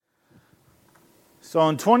So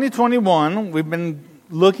in 2021, we've been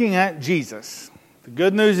looking at Jesus. The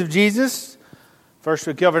good news of Jesus. First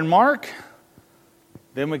we covered Mark,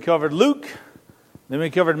 then we covered Luke, then we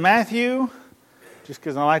covered Matthew, just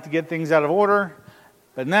because I like to get things out of order.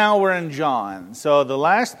 But now we're in John. So the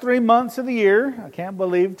last 3 months of the year, I can't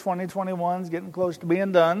believe 2021 is getting close to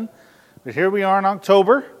being done. But here we are in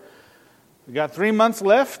October. We've got 3 months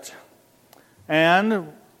left.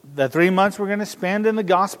 And the 3 months we're going to spend in the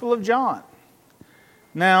Gospel of John.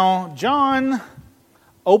 Now, John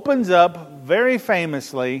opens up very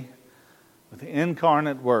famously with the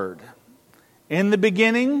incarnate Word. In the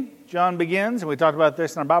beginning, John begins, and we talked about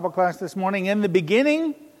this in our Bible class this morning. In the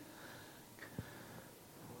beginning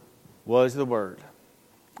was the Word.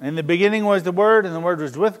 In the beginning was the Word, and the Word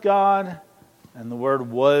was with God, and the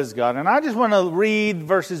Word was God. And I just want to read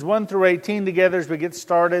verses 1 through 18 together as we get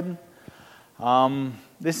started.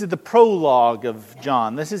 This is the prologue of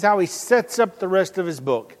John. This is how he sets up the rest of his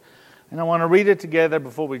book. And I want to read it together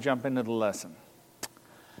before we jump into the lesson.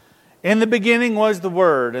 In the beginning was the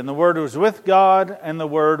Word, and the Word was with God, and the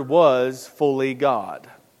Word was fully God.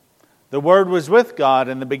 The Word was with God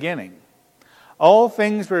in the beginning. All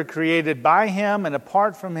things were created by Him, and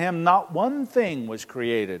apart from Him, not one thing was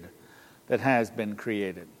created that has been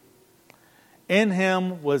created. In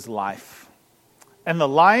Him was life, and the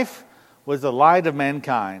life was the light of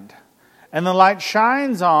mankind. And the light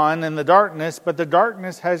shines on in the darkness, but the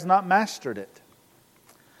darkness has not mastered it.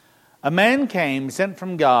 A man came sent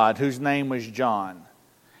from God, whose name was John.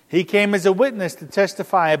 He came as a witness to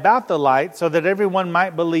testify about the light, so that everyone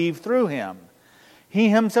might believe through him. He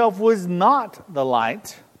himself was not the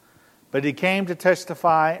light, but he came to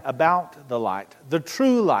testify about the light. The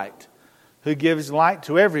true light, who gives light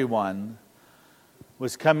to everyone,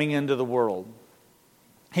 was coming into the world.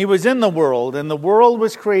 He was in the world, and the world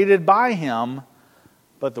was created by Him,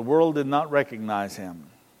 but the world did not recognize Him.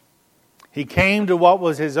 He came to what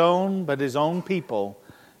was His own, but His own people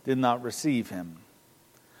did not receive Him.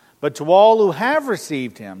 But to all who have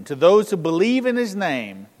received Him, to those who believe in His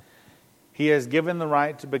name, He has given the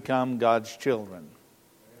right to become God's children.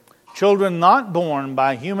 Children not born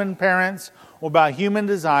by human parents or by human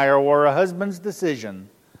desire or a husband's decision,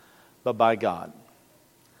 but by God.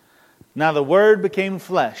 Now the Word became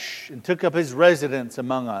flesh and took up His residence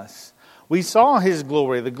among us. We saw His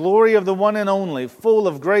glory, the glory of the one and only, full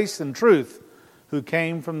of grace and truth, who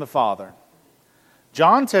came from the Father.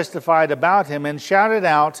 John testified about Him and shouted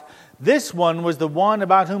out, "This one was the one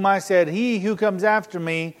about whom I said, 'He who comes after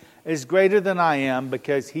me is greater than I am,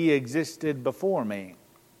 because He existed before me.'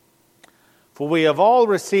 For we have all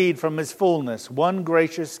received from His fullness one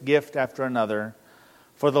gracious gift after another.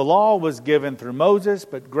 For the law was given through Moses,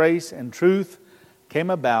 but grace and truth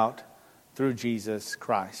came about through Jesus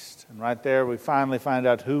Christ." And right there we finally find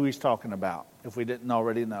out who he's talking about, if we didn't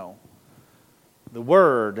already know. The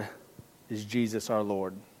Word is Jesus our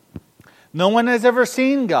Lord. No one has ever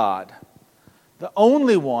seen God, the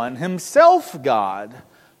only one, Himself God,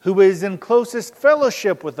 who is in closest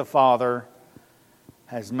fellowship with the Father,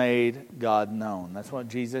 has made God known. That's what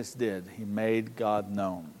Jesus did. He made God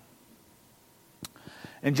known.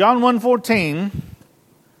 In John 1:14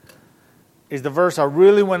 is the verse I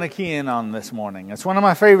really want to key in on this morning. It's one of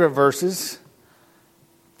my favorite verses.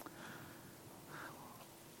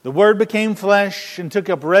 The Word became flesh and took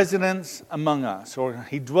up residence among us, or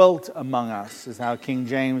He dwelt among us, is how King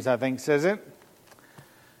James, I think, says it.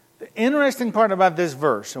 The interesting part about this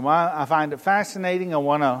verse, and why I find it fascinating, I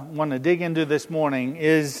want to dig into this morning,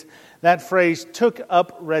 is that phrase, "took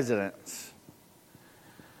up residence."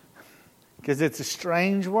 Because it's a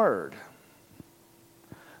strange word.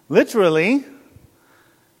 Literally,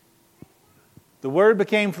 the Word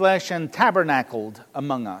became flesh and tabernacled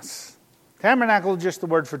among us. Tabernacle is just the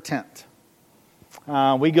word for tent.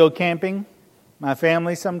 We go camping. My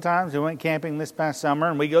family sometimes. We went camping this past summer,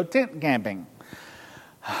 and we go tent camping.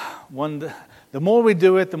 The more we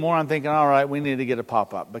do it, the more I'm thinking, all right, we need to get a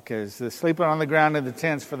pop-up, because the sleeping on the ground in the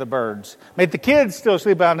tents for the birds. Make the kids still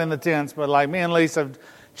sleep out in the tents, but like me and Lisa have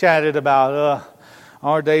chatted about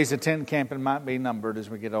our days of tent camping might be numbered as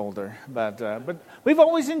we get older. But we've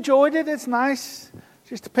always enjoyed it. It's nice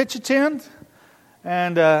just to pitch a tent.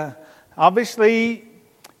 And obviously,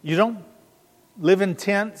 you don't live in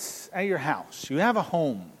tents at your house. You have a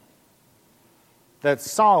home that's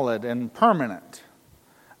solid and permanent.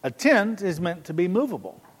 A tent is meant to be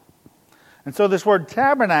movable. And so this word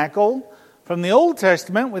tabernacle, from the Old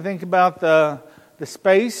Testament, we think about the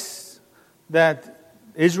space that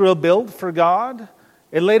Israel built for God.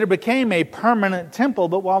 It later became a permanent temple,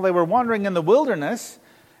 but while they were wandering in the wilderness,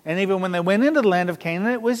 and even when they went into the land of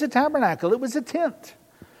Canaan, it was a tabernacle, it was a tent.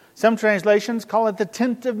 Some translations call it the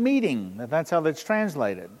tent of meeting. That's how that's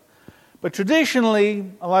translated. But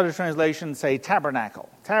traditionally, a lot of translations say tabernacle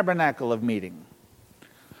of meeting.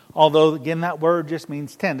 Although, again, that word just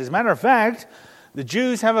means tent. As a matter of fact, the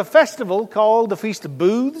Jews have a festival called the Feast of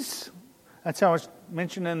Booths. That's how it's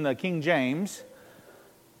mentioned in the King James.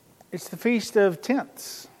 It's the Feast of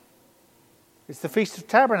Tents. It's the Feast of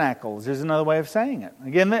Tabernacles is another way of saying it.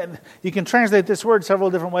 Again, you can translate this word several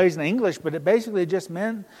different ways in English, but it basically just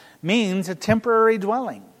means a temporary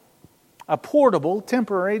dwelling. A portable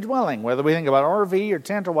temporary dwelling. Whether we think about RV or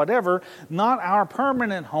tent or whatever, not our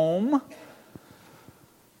permanent home,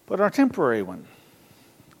 but our temporary one.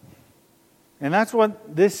 And that's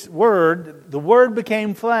what this word, the Word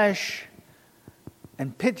became flesh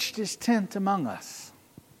and pitched His tent among us.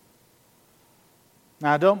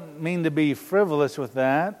 Now, I don't mean to be frivolous with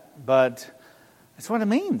that, but that's what it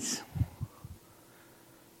means.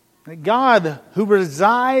 That God, who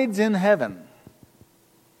resides in heaven,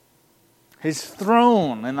 His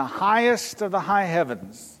throne in the highest of the high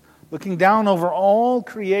heavens, looking down over all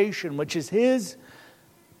creation, which is His.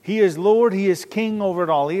 He is Lord, He is King over it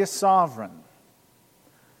all. He is sovereign.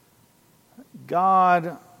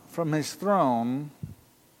 God, from His throne,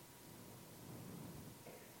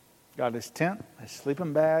 got His tent, His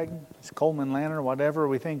sleeping bag, His Coleman lantern, whatever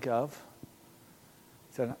we think of.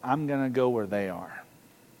 Said, I'm going to go where they are.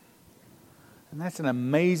 And that's an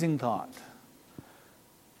amazing thought.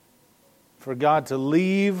 For God to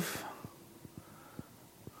leave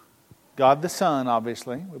God the Son,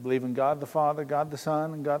 obviously. We believe in God the Father, God the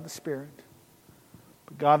Son, and God the Spirit.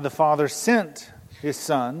 But God the Father sent His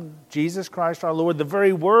Son, Jesus Christ our Lord, the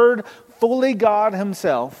very Word, fully God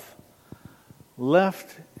Himself,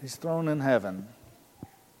 left His throne in heaven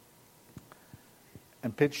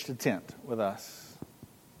and pitched a tent with us.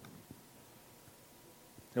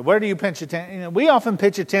 Now, where do you pitch a tent? We often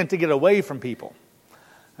pitch a tent to get away from people.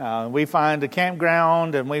 We find a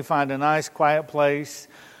campground and we find a nice quiet place,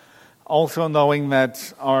 also knowing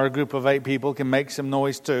that our group of 8 people can make some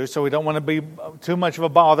noise too, so we don't want to be too much of a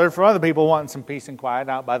bother for other people wanting some peace and quiet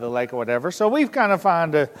out by the lake or whatever. So we've kind of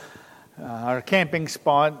found our camping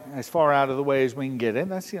spot as far out of the way as we can get it.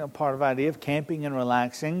 That's part of the idea of camping and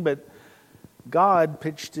relaxing. But God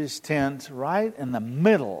pitched His tent right in the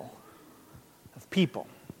middle of people.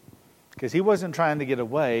 Because He wasn't trying to get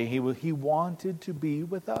away. He wanted to be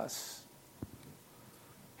with us.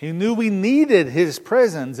 He knew we needed His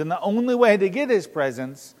presence. And the only way to get His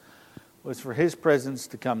presence was for His presence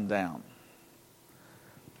to come down.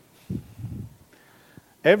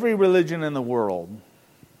 Every religion in the world,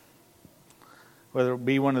 whether it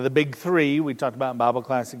be one of the big 3, we talked about in Bible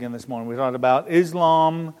class again this morning. We talked about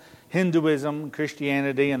Islam, Hinduism,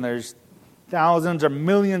 Christianity, and there's thousands or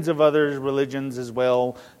millions of other religions as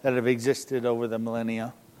well that have existed over the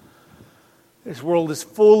millennia. This world is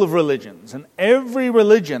full of religions, and every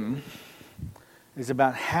religion is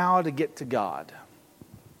about how to get to God.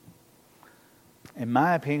 In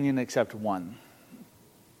my opinion, except one.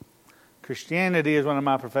 Christianity, as one of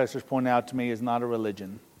my professors pointed out to me, is not a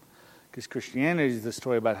religion. Because Christianity is the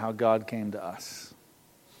story about how God came to us.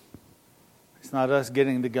 It's not us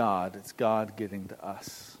getting to God, it's God getting to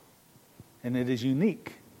us. And it is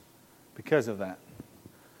unique because of that.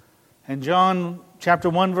 And John chapter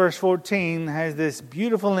 1 verse 14 has this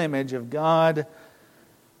beautiful image of God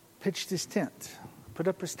pitched His tent, put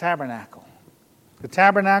up His tabernacle. The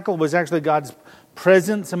tabernacle was actually God's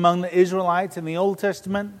presence among the Israelites in the Old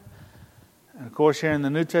Testament. And of course, here in the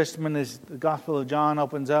New Testament, as the Gospel of John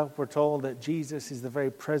opens up, we're told that Jesus is the very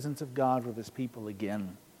presence of God with His people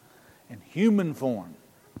again in human form.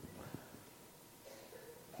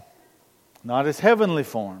 Not His heavenly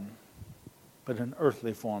form, but an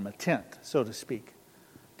earthly form, a tent, so to speak,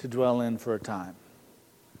 to dwell in for a time.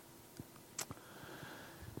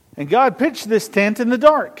 And God pitched this tent in the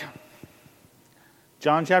dark.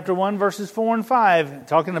 John chapter 1, verses 4 and 5,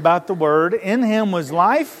 talking about the Word. In Him was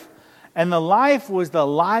life, and the life was the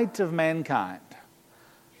light of mankind.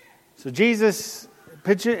 So Jesus'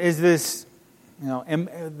 picture is this,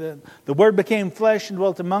 the Word became flesh and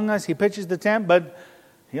dwelt among us. He pitches the tent, but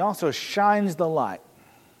He also shines the light.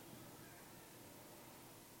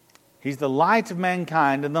 He's the light of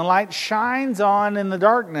mankind, and the light shines on in the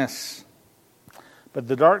darkness. But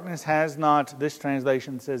the darkness has not, this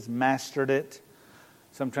translation says, mastered it.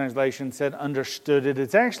 Some translations said understood it.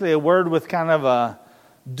 It's actually a word with kind of a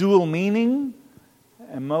dual meaning.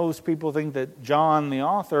 And most people think that John, the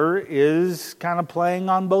author, is kind of playing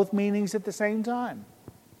on both meanings at the same time.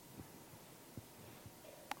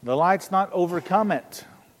 The light's not overcome it.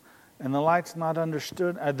 And the light's not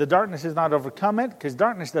understood. The darkness has not overcome it, because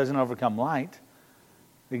darkness doesn't overcome light.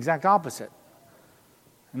 The exact opposite.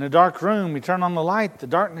 In a dark room, you turn on the light, the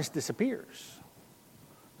darkness disappears.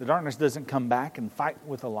 The darkness doesn't come back and fight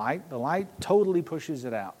with the light. The light totally pushes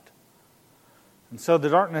it out. And so the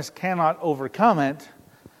darkness cannot overcome it,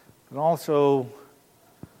 but also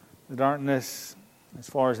the darkness, as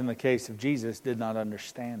far as in the case of Jesus, did not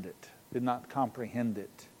understand it, did not comprehend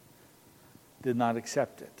it, did not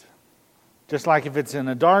accept it. Just like if it's in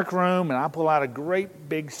a dark room and I pull out a great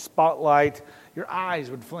big spotlight, your eyes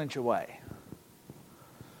would flinch away.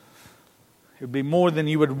 It would be more than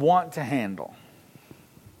you would want to handle.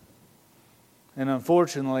 And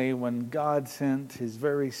unfortunately, when God sent His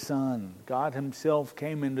very Son, God Himself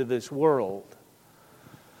came into this world,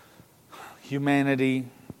 humanity,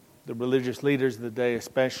 the religious leaders of the day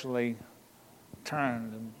especially,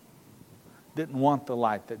 turned and didn't want the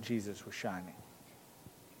light that Jesus was shining.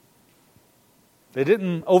 They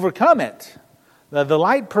didn't overcome it. The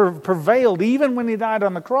light prevailed even when He died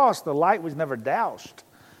on the cross. The light was never doused,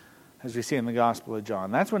 as we see in the Gospel of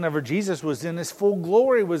John. That's whenever Jesus was in His full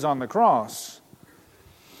glory, was on the cross.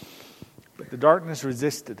 But the darkness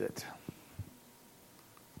resisted it.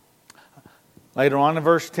 Later on in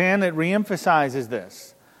verse 10, it reemphasizes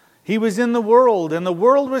this. He was in the world, and the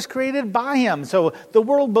world was created by Him. So the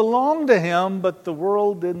world belonged to Him, but the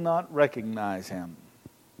world did not recognize Him.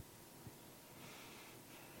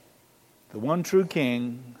 The one true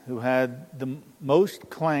King who had the most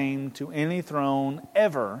claim to any throne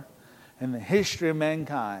ever in the history of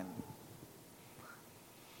mankind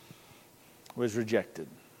was rejected.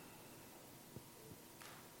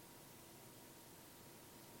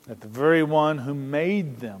 That the very one who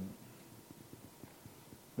made them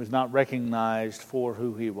was not recognized for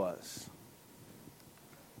who He was.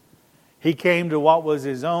 He came to what was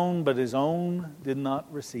His own, but His own did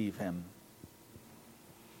not receive Him.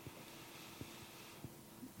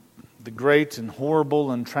 The great and horrible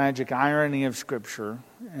and tragic irony of Scripture,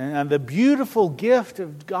 and the beautiful gift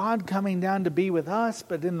of God coming down to be with us,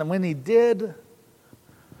 but when He did,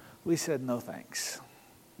 we said no thanks.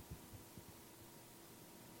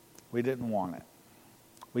 We didn't want it.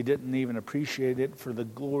 We didn't even appreciate it for the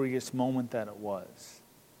glorious moment that it was.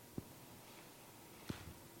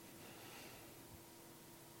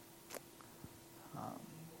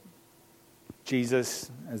 Jesus,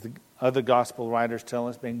 as the other gospel writers tell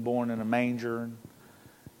us, being born in a manger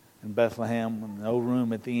in Bethlehem with no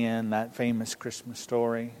room at the inn, that famous Christmas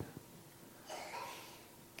story,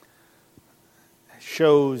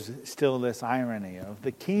 shows still this irony of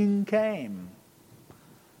the King came,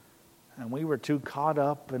 and we were too caught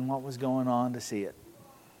up in what was going on to see it.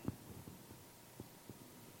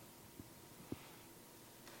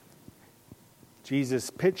 Jesus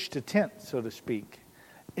pitched a tent, so to speak,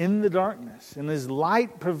 in the darkness, and His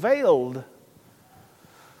light prevailed,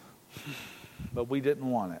 but we didn't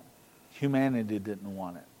want it. Humanity didn't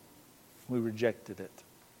want it. We rejected it.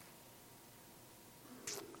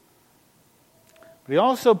 But He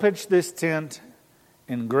also pitched this tent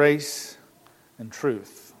in grace and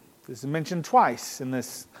truth. This is mentioned twice in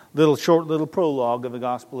this short little prologue of the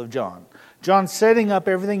Gospel of John. John's setting up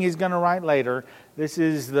everything he's going to write later. This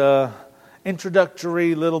is the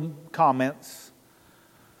introductory little comments.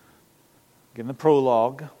 Again, the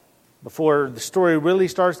prologue. Before the story really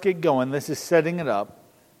starts to get going, this is setting it up.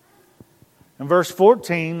 In verse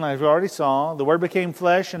 14, as we already saw, the Word became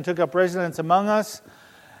flesh and took up residence among us.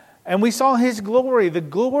 And we saw His glory, the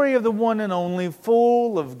glory of the one and only,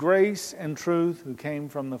 full of grace and truth, who came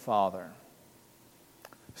from the Father.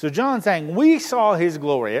 So John's saying, we saw His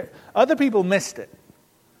glory. Other people missed it.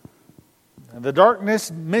 The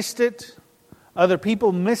darkness missed it. Other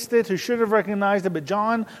people missed it who should have recognized it. But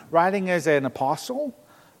John, writing as an apostle,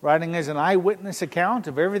 writing as an eyewitness account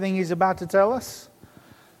of everything he's about to tell us,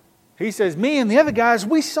 he says, me and the other guys,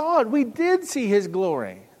 we saw it. We did see His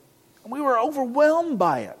glory. We were overwhelmed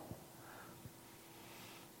by it.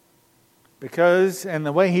 Because, and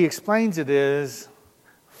the way he explains it is,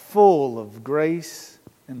 full of grace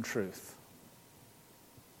and truth.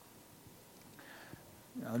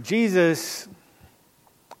 Now, Jesus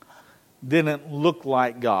didn't look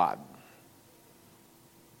like God.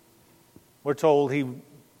 We're told He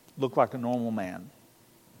looked like a normal man.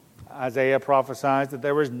 Isaiah prophesies that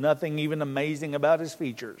there was nothing even amazing about His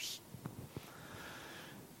features.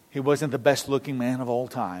 He wasn't the best looking man of all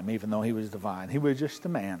time, even though He was divine. He was just a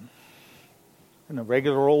man in a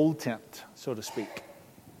regular old tent, so to speak.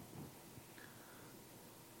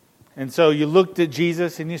 And so you looked at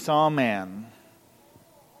Jesus and you saw a man.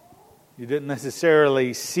 You didn't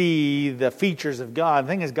necessarily see the features of God. The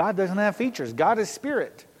thing is, God doesn't have features. God is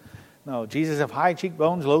spirit. No, Jesus have high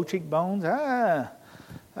cheekbones, low cheekbones.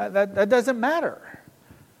 That doesn't matter.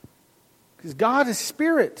 Because God is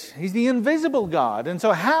spirit. He's the invisible God. And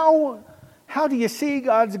so how do you see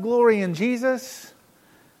God's glory in Jesus?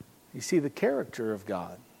 You see the character of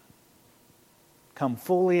God come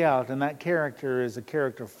fully out. And that character is a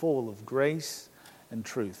character full of grace and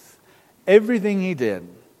truth. Everything He did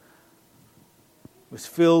was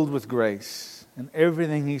filled with grace. And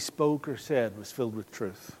everything He spoke or said was filled with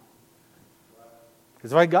truth.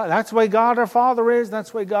 Because that's the way God our Father is. That's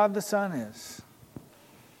the way God the Son is.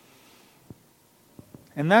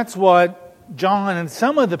 And that's what John and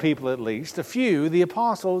some of the people at least, a few, the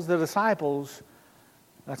apostles, the disciples,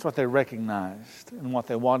 that's what they recognized and what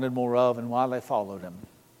they wanted more of and why they followed Him.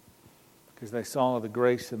 Because they saw the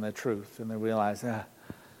grace and the truth and they realized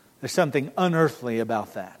there's something unearthly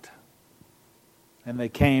about that. And they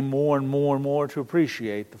came more and more and more to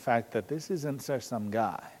appreciate the fact that this isn't just some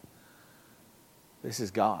guy. This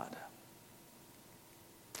is God.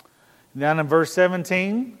 Down in verse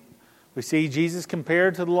 17, we see Jesus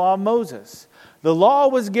compared to the law of Moses. The law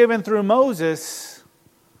was given through Moses,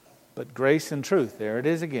 but grace and truth, there it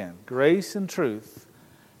is again. Grace and truth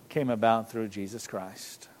came about through Jesus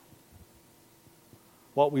Christ.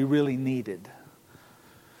 What we really needed.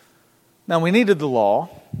 Now we needed the law.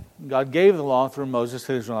 God gave the law through Moses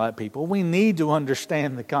to the Israelite people. We need to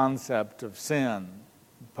understand the concept of sin,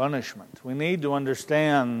 punishment. We need to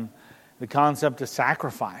understand the concept of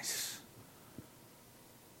sacrifice.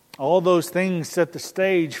 All those things set the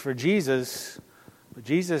stage for Jesus, but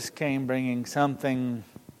Jesus came bringing something,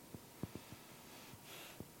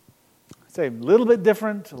 I'd say a little bit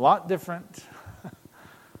different, a lot different.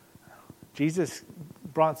 Jesus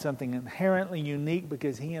brought something inherently unique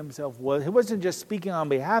because He Himself He wasn't just speaking on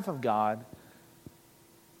behalf of God.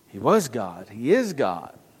 He was God. He is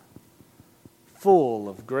God. Full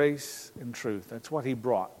of grace and truth. That's what He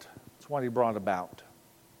brought. That's what He brought about.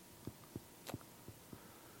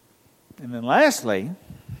 And then lastly,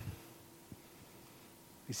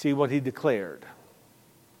 you see what He declared.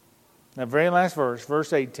 That very last verse,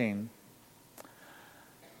 verse 18.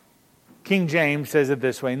 King James says it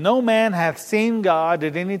this way: No man hath seen God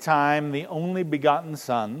at any time, the only begotten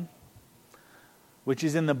Son, which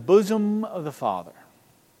is in the bosom of the Father.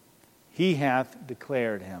 He hath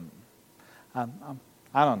declared Him. I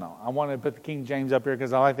don't know. I wanted to put the King James up here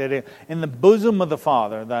because I like that idea. In the bosom of the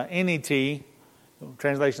Father. The NET, the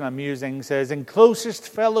translation I'm using, says in closest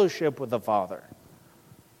fellowship with the Father.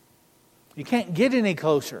 You can't get any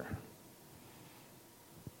closer.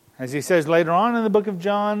 As he says later on in the book of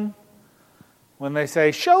John, when they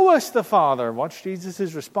say, show us the Father, watch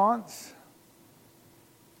Jesus' response.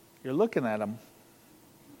 You're looking at Him.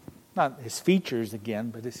 Not His features again,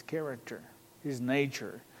 but His character, His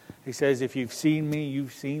nature. He says, if you've seen me,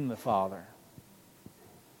 you've seen the Father.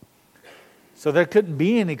 So there couldn't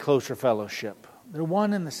be any closer fellowship. They're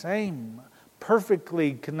one and the same,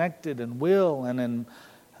 perfectly connected in will and in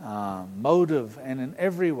motive and in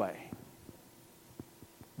every way.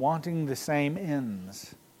 Wanting the same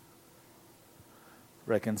ends.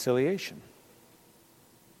 Reconciliation.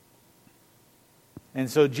 And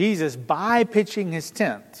so Jesus, by pitching His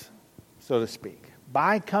tent, so to speak,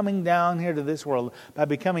 by coming down here to this world, by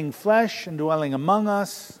becoming flesh and dwelling among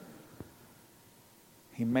us,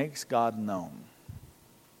 He makes God known.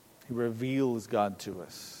 He reveals God to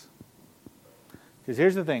us. Because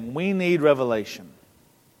here's the thing, we need revelation.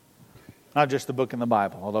 Not just the book in the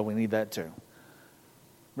Bible, although we need that too.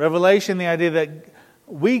 Revelation, the idea that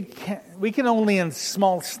we can only in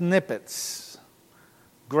small snippets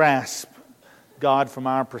grasp God from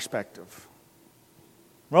our perspective.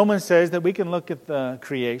 Romans says that we can look at the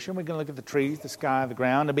creation, we can look at the trees, the sky, the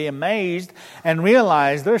ground, and be amazed and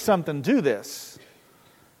realize there's something to this.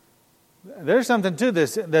 There's something to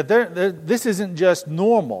this, that this isn't just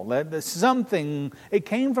normal. That there's something, it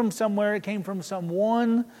came from somewhere, it came from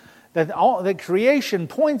someone. That creation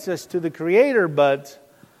points us to the Creator, but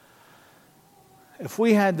if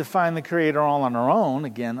we had to find the Creator all on our own,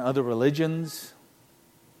 again, other religions,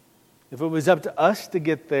 if it was up to us to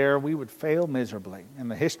get there, we would fail miserably.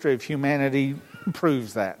 And the history of humanity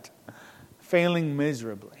proves that. Failing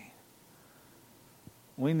miserably.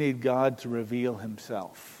 We need God to reveal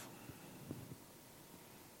Himself.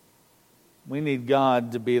 We need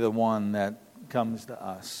God to be the one that comes to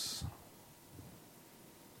us,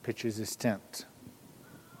 pitches His tent,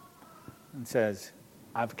 and says,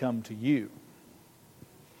 I've come to you.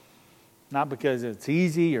 Not because it's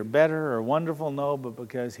easy or better or wonderful, no, but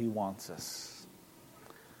because He wants us.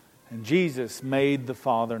 And Jesus made the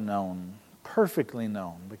Father known, perfectly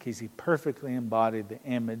known, because He perfectly embodied the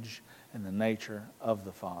image and the nature of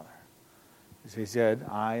the Father. As He said,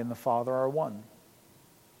 I and the Father are one.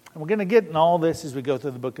 And we're going to get in all this as we go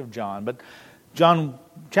through the book of John. But John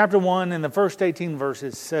chapter 1 and the first 18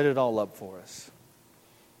 verses set it all up for us.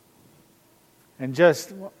 And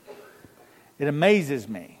just, it amazes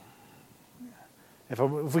me. If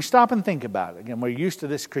we stop and think about it, again, we're used to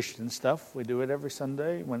this Christian stuff. We do it every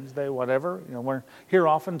Sunday, Wednesday, whatever. We're here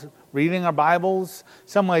often reading our Bibles.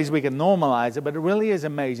 Some ways we can normalize it, but it really is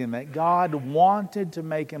amazing that God wanted to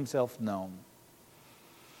make himself known.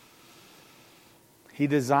 He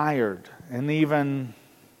desired and even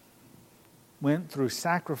went through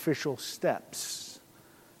sacrificial steps,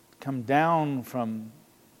 come down from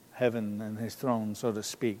heaven and his throne, so to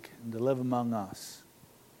speak, and to live among us.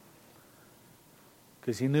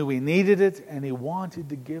 Because he knew we needed it, and he wanted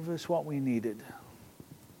to give us what we needed,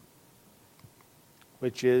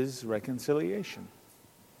 which is reconciliation.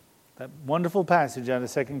 That wonderful passage out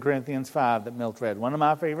of 2 Corinthians 5 that Milt read. One of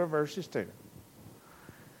my favorite verses too.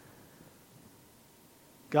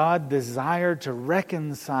 God desired to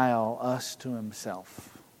reconcile us to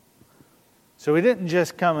himself. So he didn't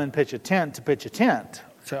just come and pitch a tent to pitch a tent.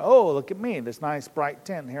 So, oh, look at me, this nice bright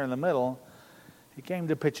tent here in the middle. He came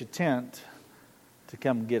to pitch a tent to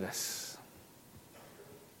come get us.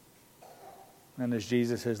 And as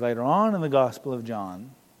Jesus says later on in the Gospel of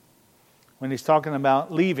John, when he's talking about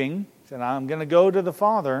leaving, he said, I'm going to go to the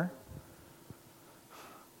Father.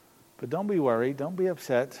 But don't be worried, don't be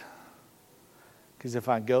upset, because if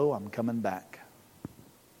I go, I'm coming back.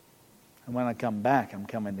 And when I come back, I'm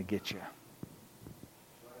coming to get you.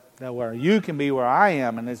 That where you can be where I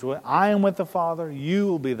am, and as I am with the Father, you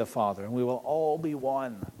will be the Father, and we will all be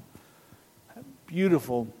one.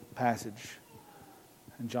 Beautiful passage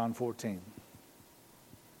in John 14.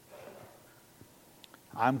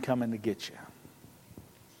 I'm coming to get you.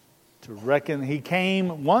 He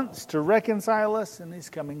came once to reconcile us, and he's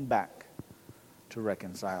coming back to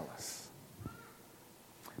reconcile us.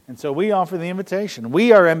 And so we offer the invitation.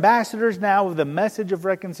 We are ambassadors now of the message of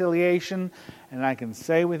reconciliation, and I can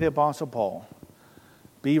say with the Apostle Paul,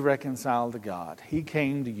 be reconciled to God. He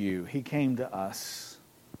came to you. He came to us.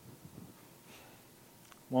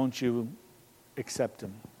 Won't you accept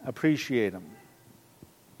him, appreciate him,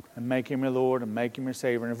 and make him your Lord and make him your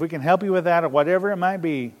Savior? And if we can help you with that or whatever it might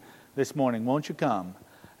be this morning, won't you come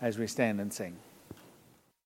as we stand and sing?